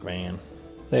the fuck, man?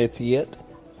 That's it?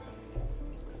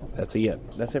 That's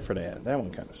it. That's it for that. That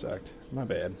one kind of sucked. My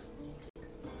bad.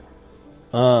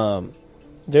 So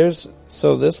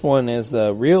this one is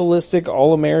the Realistic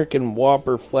All-American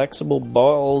Whopper Flexible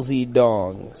Ballsy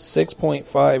Dong.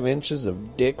 6.5 inches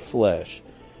of dick flesh.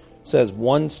 It says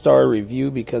 1-star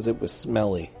review because it was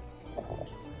smelly.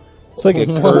 It's like a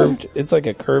curved. It's like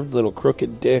a curved little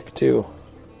crooked dick too.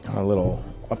 A little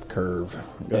up curve.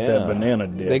 Got Yeah. that banana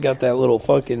dick. They got that little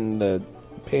fucking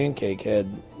pancake head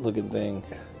looking thing.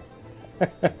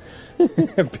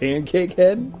 pancake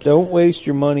head. Don't waste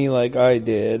your money like I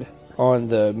did on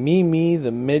the Mimi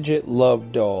the Midget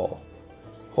Love Doll.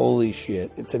 Holy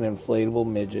shit. It's an inflatable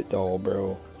midget doll,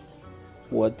 bro.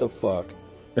 What the fuck?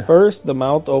 First, the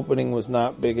mouth opening was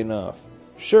not big enough.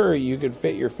 Sure, you could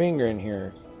fit your finger in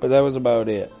here, but that was about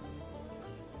it.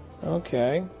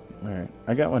 Okay. All right,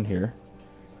 I got one here.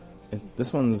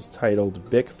 This one's titled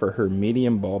 "Bic for her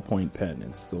medium ballpoint pen."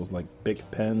 It's those like Bic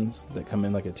pens that come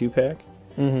in like a 2-pack.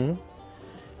 Mm-hmm.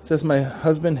 It says, my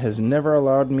husband has never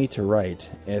allowed me to write,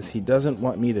 as he doesn't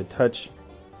want me to touch.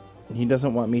 He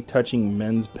doesn't want me touching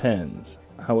men's pens.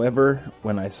 However,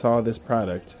 when I saw this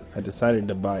product, I decided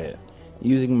to buy it,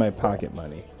 using my pocket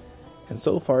money. And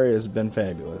so far it has been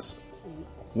fabulous.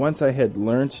 Once I had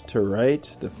learned to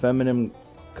write, the feminine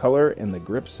color and the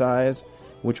grip size,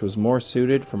 which was more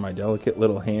suited for my delicate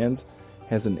little hands,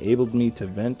 has enabled me to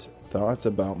vent thoughts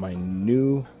about my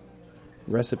new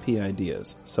recipe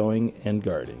ideas, sewing and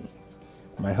gardening.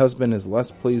 My husband is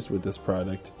less pleased with this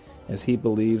product, as he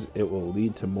believes it will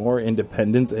lead to more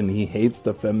independence, and he hates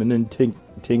the feminine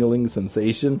tingling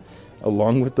sensation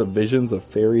along with the visions of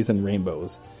fairies and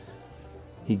rainbows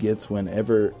he gets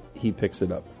whenever he picks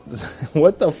it up.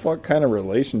 What the fuck kind of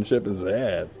relationship is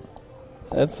that?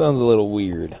 That sounds a little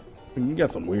weird. You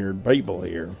got some weird people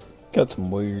here. Got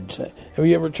some weird. Have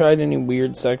you ever tried any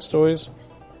weird sex toys?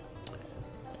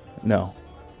 No,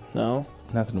 No?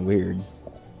 nothing weird.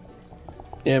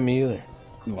 Yeah, me either.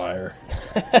 Liar.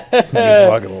 You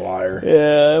fucking liar.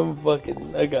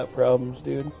 Yeah, I got problems,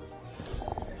 dude.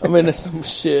 I'm into some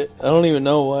shit. I don't even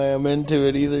know why I'm into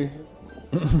it either.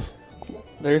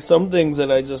 There's some things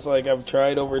that I just like, I've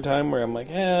tried over time where I'm like,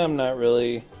 it's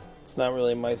not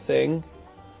really my thing.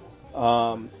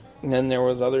 And then there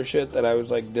was other shit that I was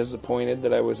like disappointed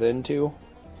that I was into.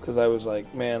 Because I was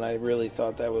like, man, I really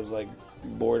thought that was like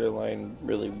borderline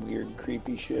really weird,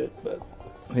 creepy shit. But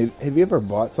Have you ever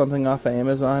bought something off of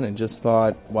Amazon and just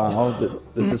thought, wow,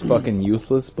 this is fucking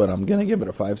useless, but I'm going to give it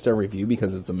a 5-star review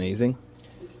because it's amazing?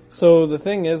 so the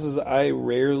thing is I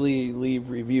rarely leave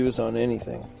reviews on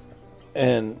anything.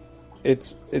 And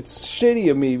it's shitty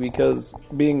of me because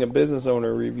being a business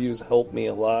owner, reviews help me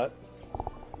a lot.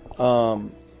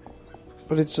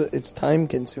 But it's time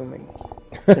consuming,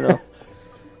 you know.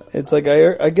 It's like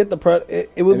I get the product.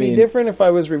 It would be different if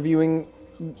I was reviewing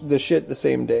the shit the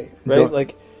same day,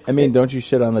 right? Don't you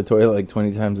shit on the toilet like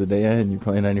 20 times a day and you're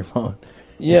playing on your phone?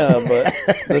 Yeah, but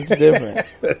that's different.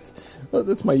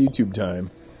 That's my YouTube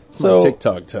time. It's So- my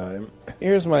TikTok time.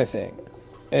 Here's my thing,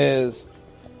 is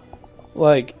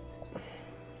like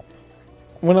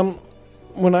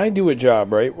when I do a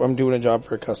job, right? I'm doing a job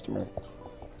for a customer.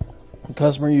 The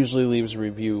customer usually leaves a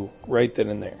review right then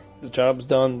and there. The job's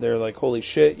done. They're like, holy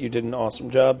shit, you did an awesome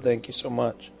job. Thank you so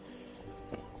much.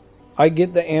 I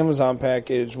get the Amazon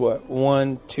package,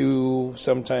 1, 2,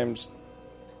 sometimes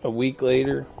a week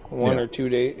later, 1 or 2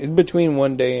 days, in between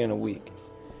 1 day and a week.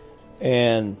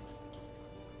 And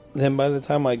then by the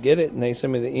time I get it and they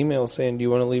send me the email saying, do you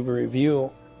want to leave a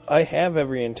review? I have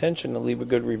every intention to leave a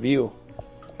good review,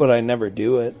 but I never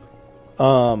do it.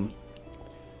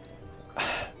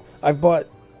 I've bought,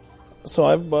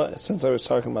 since I was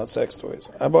talking about sex toys,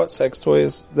 I bought sex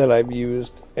toys that I've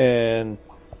used and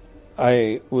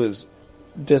I was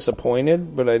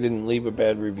disappointed, but I didn't leave a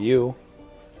bad review.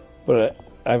 But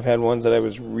I've had ones that I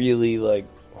was really like,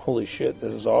 holy shit,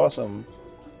 this is awesome.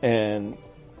 And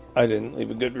I didn't leave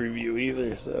a good review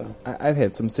either, so. I've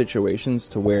had some situations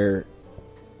to where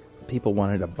people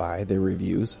wanted to buy their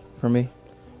reviews from me.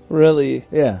 Really?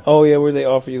 Yeah. Oh, yeah, where they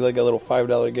offer you like a little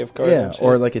 $5 gift card? Yeah, and shit.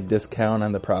 or like a discount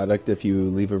on the product if you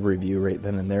leave a review right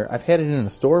then and there. I've had it in a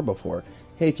store before.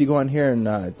 Hey, if you go on here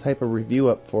and type a review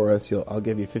up for us, I'll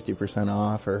give you 50%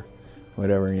 off or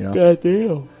whatever, you know. God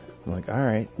damn. I'm like, all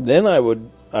right. Then I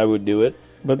would do it,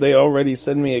 but they already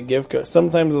send me a gift card.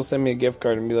 Sometimes they'll send me a gift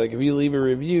card and be like, if you leave a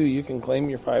review, you can claim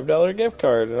your $5 gift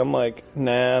card. And I'm like,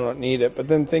 nah, I don't need it. But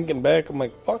then thinking back, I'm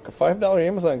like, fuck, a $5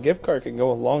 Amazon gift card can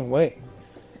go a long way.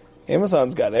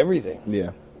 Amazon's got everything.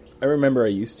 Yeah. I remember I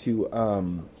used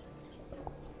to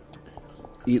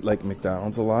eat like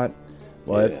McDonald's a lot.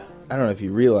 Well, Yeah. I don't know if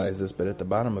you realize this, but at the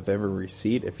bottom of every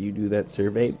receipt, if you do that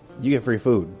survey, you get free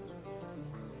food.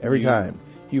 Every time.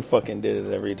 You fucking did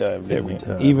it every time, didn't Every you?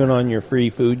 time. Even on your free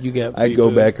food, you got free I'd go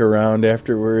food. back around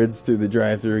afterwards through the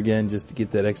drive-thru again just to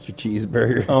get that extra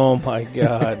cheeseburger. Oh my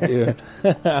god, dude.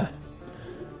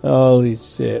 Holy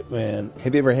shit, man.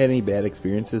 Have you ever had any bad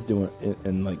experiences doing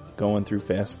and like going through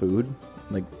fast food?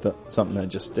 Like something that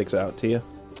just sticks out to you?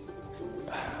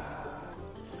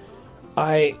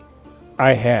 I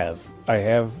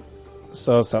have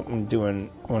saw something doing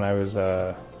when I was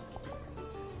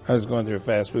going through a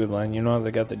fast food line. You know how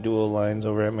they got the dual lines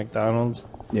over at McDonald's?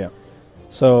 Yeah.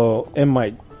 So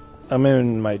I'm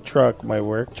in my truck, my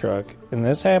work truck, and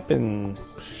this happened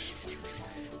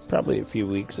probably a few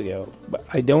weeks ago. But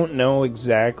I don't know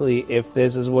exactly if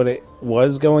this is what it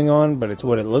was going on, but it's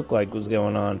what it looked like was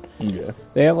going on. Yeah.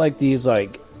 They have like these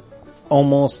like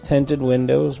almost tinted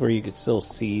windows where you could still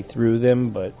see through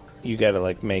them, but you got to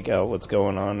like make out what's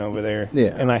going on over there.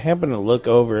 Yeah. And I happened to look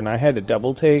over, and I had to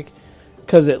double take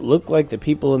because it looked like the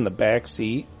people in the back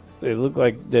seat. It looked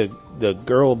like the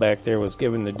girl back there was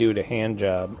giving the dude a hand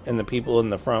job, and the people in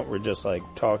the front were just like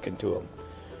talking to him.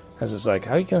 I was just like,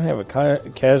 how you gonna have a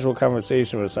casual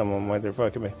conversation with someone when they're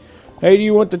fucking, hey, do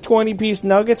you want the 20-piece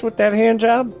nuggets with that hand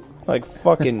job? Like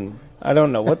fucking, I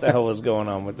don't know what the hell was going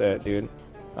on with that, dude.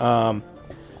 Other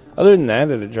than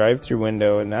that, at a drive-through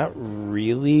window, not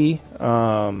really.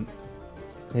 Have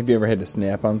you ever had to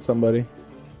snap on somebody?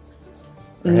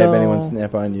 Or No. have anyone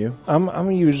snap on you?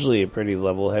 I'm usually a pretty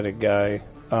level-headed guy.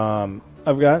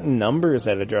 I've gotten numbers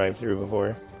at a drive-through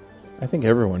before. I think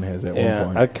everyone has at one Yeah,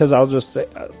 point. because I'll just say,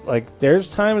 like, there's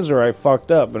times where I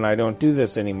fucked up and I don't do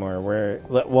this anymore.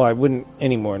 Well, I wouldn't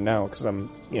anymore now because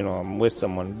I'm with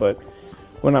someone. But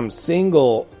when I'm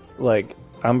single, like,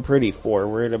 I'm pretty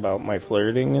forward about my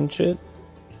flirting and shit.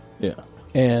 Yeah.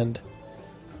 And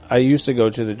I used to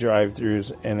go to the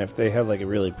drive-thrus, and if they had like a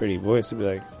really pretty voice, I'd be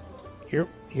like, you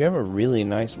have a really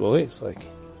nice voice. Like,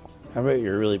 I bet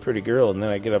you're a really pretty girl. And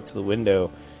then I get up to the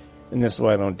window, and this is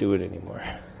why I don't do it anymore.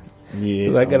 Yeah.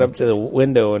 Because I got up to the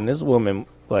window, and this woman,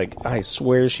 like, I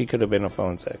swear she could have been a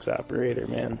phone sex operator,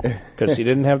 man. Because she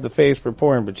didn't have the face for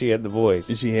porn, but she had the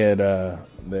voice. She had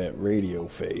that radio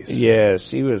face. Yeah,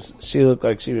 she looked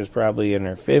like she was probably in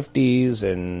her 50s,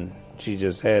 and she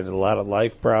just had a lot of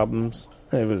life problems.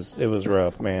 It was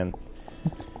rough, man.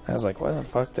 I was like, why the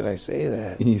fuck did I say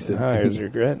that? He said, I was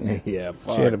regretting it. Yeah,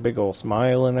 fuck. She had a big old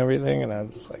smile and everything, and I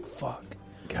was just like, fuck.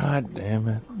 God damn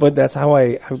it. But that's how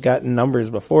I've gotten numbers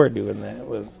before doing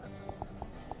that.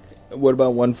 What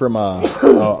about one from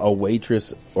a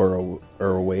waitress or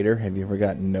a waiter? Have you ever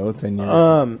gotten notes in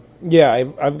your... Yeah,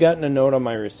 I've gotten a note on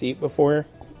my receipt before,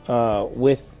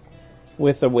 with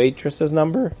a waitress's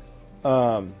number.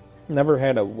 Never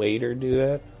had a waiter do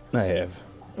that. I have.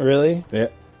 Really? Yeah.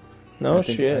 No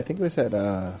shit. shit. I think it was at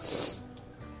a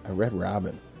Red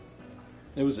Robin.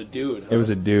 It was a dude. Huh? It was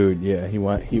a dude. Yeah, he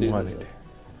wanted.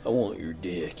 I want your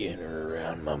dick in or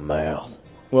around my mouth.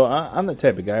 Well, I'm the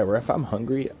type of guy where if I'm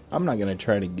hungry, I'm not going to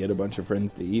try to get a bunch of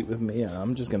friends to eat with me.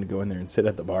 I'm just going to go in there and sit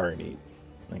at the bar and eat.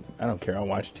 Like, I don't care. I'll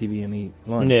watch TV and eat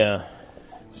lunch. Yeah.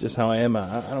 It's just how I am.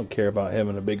 I don't care about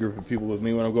having a big group of people with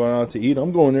me when I'm going out to eat.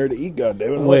 I'm going there to eat,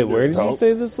 goddammit. Wait, where did you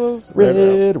say this was?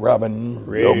 Red Robin.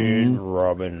 Red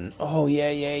Robin. Oh,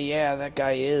 yeah. That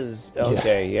guy is.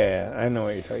 Okay, yeah. I know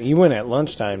what you're talking. You went at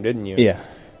lunchtime, didn't you? Yeah.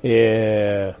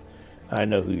 Yeah. I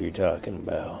know who you're talking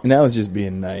about. And that was just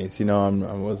being nice. I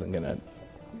wasn't going to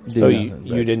do So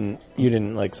nothing, you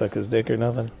didn't like suck his dick or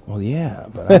nothing? Well, yeah,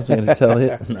 but I was going to tell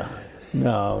him. No.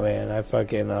 No, man. I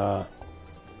fucking,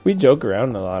 we joke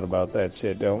around a lot about that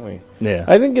shit, don't we? Yeah.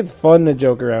 I think it's fun to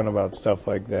joke around about stuff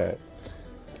like that.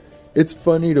 It's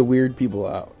funny to weird people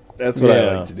out. That's what I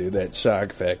Yeah. like to do, that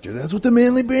shock factor. That's what the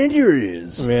manly banter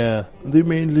is. Yeah. The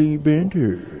manly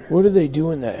banter. What do they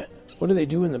do in that? What do they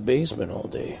do in the basement all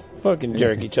day? Fucking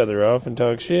jerk each other off and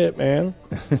talk shit, man.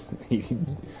 Eat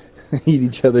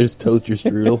each other's toaster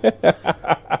strudel.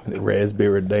 The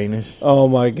raspberry Danish. Oh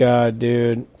my god,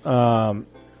 dude.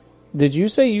 Did you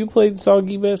say you played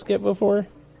Soggy Biscuit before?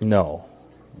 No.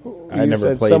 I You never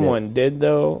said played someone did,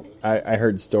 though. I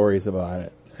heard stories about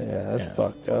it. Yeah, that's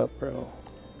fucked up, bro.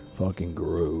 Fucking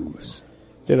gross.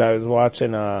 Dude, I was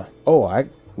watching,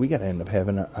 We gotta end up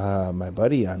having my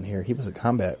buddy on here. He was a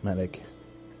combat medic.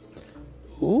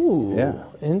 ooh, Yeah.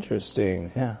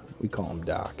 interesting. Yeah. We call him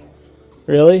Doc.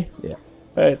 Really? Yeah.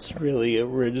 That's really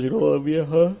original of you,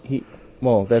 huh?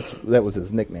 That was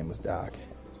his nickname, was Doc.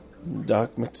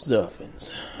 Doc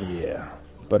McStuffins. Yeah.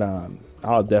 But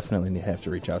I'll definitely have to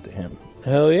reach out to him.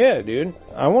 Hell yeah, dude.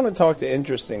 I want to talk to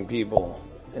interesting people,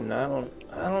 and I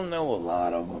don't know a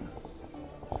lot of them.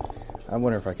 I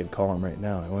wonder if I could call him right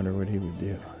now. I wonder what he would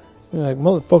do. You're like,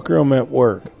 motherfucker, I'm at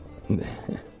work.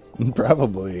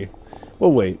 Probably.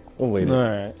 We'll wait. All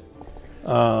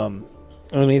right.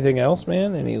 Anything else,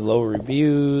 man? Any low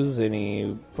reviews?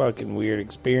 Any fucking weird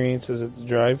experiences at the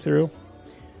drive-thru?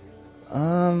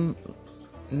 I've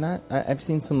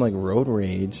seen some like road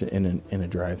rage in a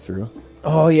drive-through.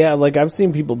 Oh, yeah, like I've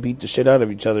seen people beat the shit out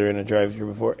of each other in a drive-thru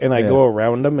before, and I go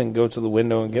around them and go to the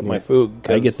window and get my food.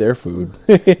 I get their food.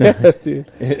 Yeah,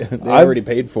 dude. They already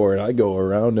paid for it. I go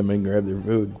around them and grab their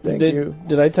food. Thank you.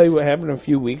 Did I tell you what happened a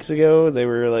few weeks ago? They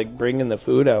were like bringing the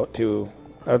food out to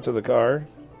the car,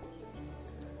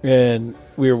 and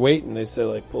we were waiting. They said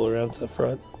like pull around to the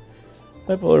front.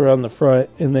 I pull around the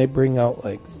front, and they bring out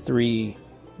like 3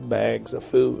 bags of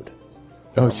food.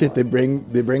 Oh shit! They bring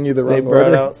you the wrong order. They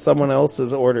brought out someone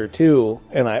else's order too,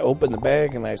 and I opened the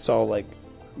bag and I saw like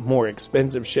more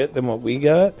expensive shit than what we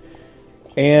got,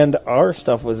 and our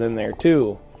stuff was in there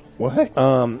too. What?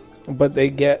 But they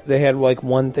had like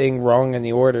one thing wrong in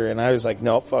the order, and I was like,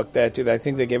 nope, fuck that, dude. I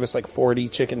think they gave us like 40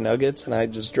 chicken nuggets, and I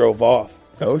just drove off.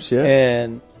 Oh shit!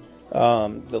 And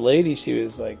the lady, she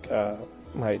was like,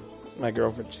 my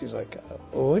girlfriend, she's like,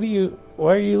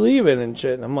 why are you leaving and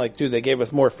shit? And I'm like, dude, they gave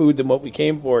us more food than what we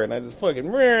came for. And I just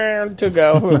fucking took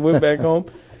out and went back home.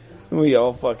 And we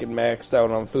all fucking maxed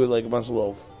out on food like a bunch of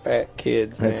little fat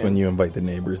kids, man. That's when you invite the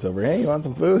neighbors over. Hey, you want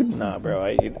some food? Nah, bro,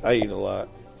 I eat a lot.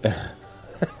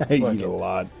 I eat a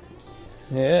lot.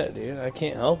 Yeah, dude, I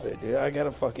can't help it, dude. I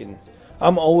gotta fucking...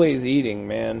 I'm always eating,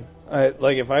 man.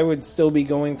 Like, if I would still be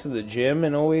going to the gym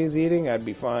and always eating, I'd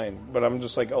be fine. But I'm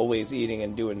just, like, always eating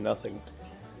and doing nothing.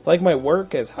 Like, my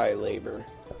work is high labor.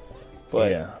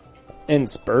 But yeah. In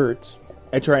spurts.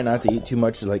 I try not to eat too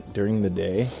much, like, during the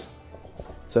day.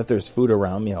 So if there's food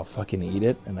around me, I'll fucking eat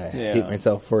it. And I hate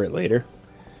myself for it later.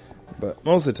 But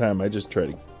most of the time, I just try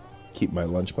to keep my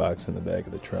lunchbox in the back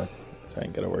of the truck. So I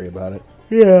ain't got to worry about it.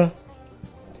 Yeah.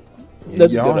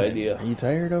 That's a good idea. Are you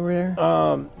tired over there?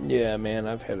 Yeah, man,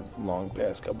 I've had a long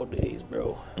past couple days,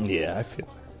 bro. Yeah,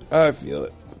 I feel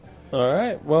it. All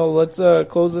right, well, let's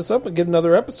close this up and get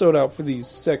another episode out for these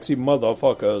sexy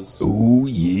motherfuckers. Oh,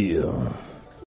 yeah.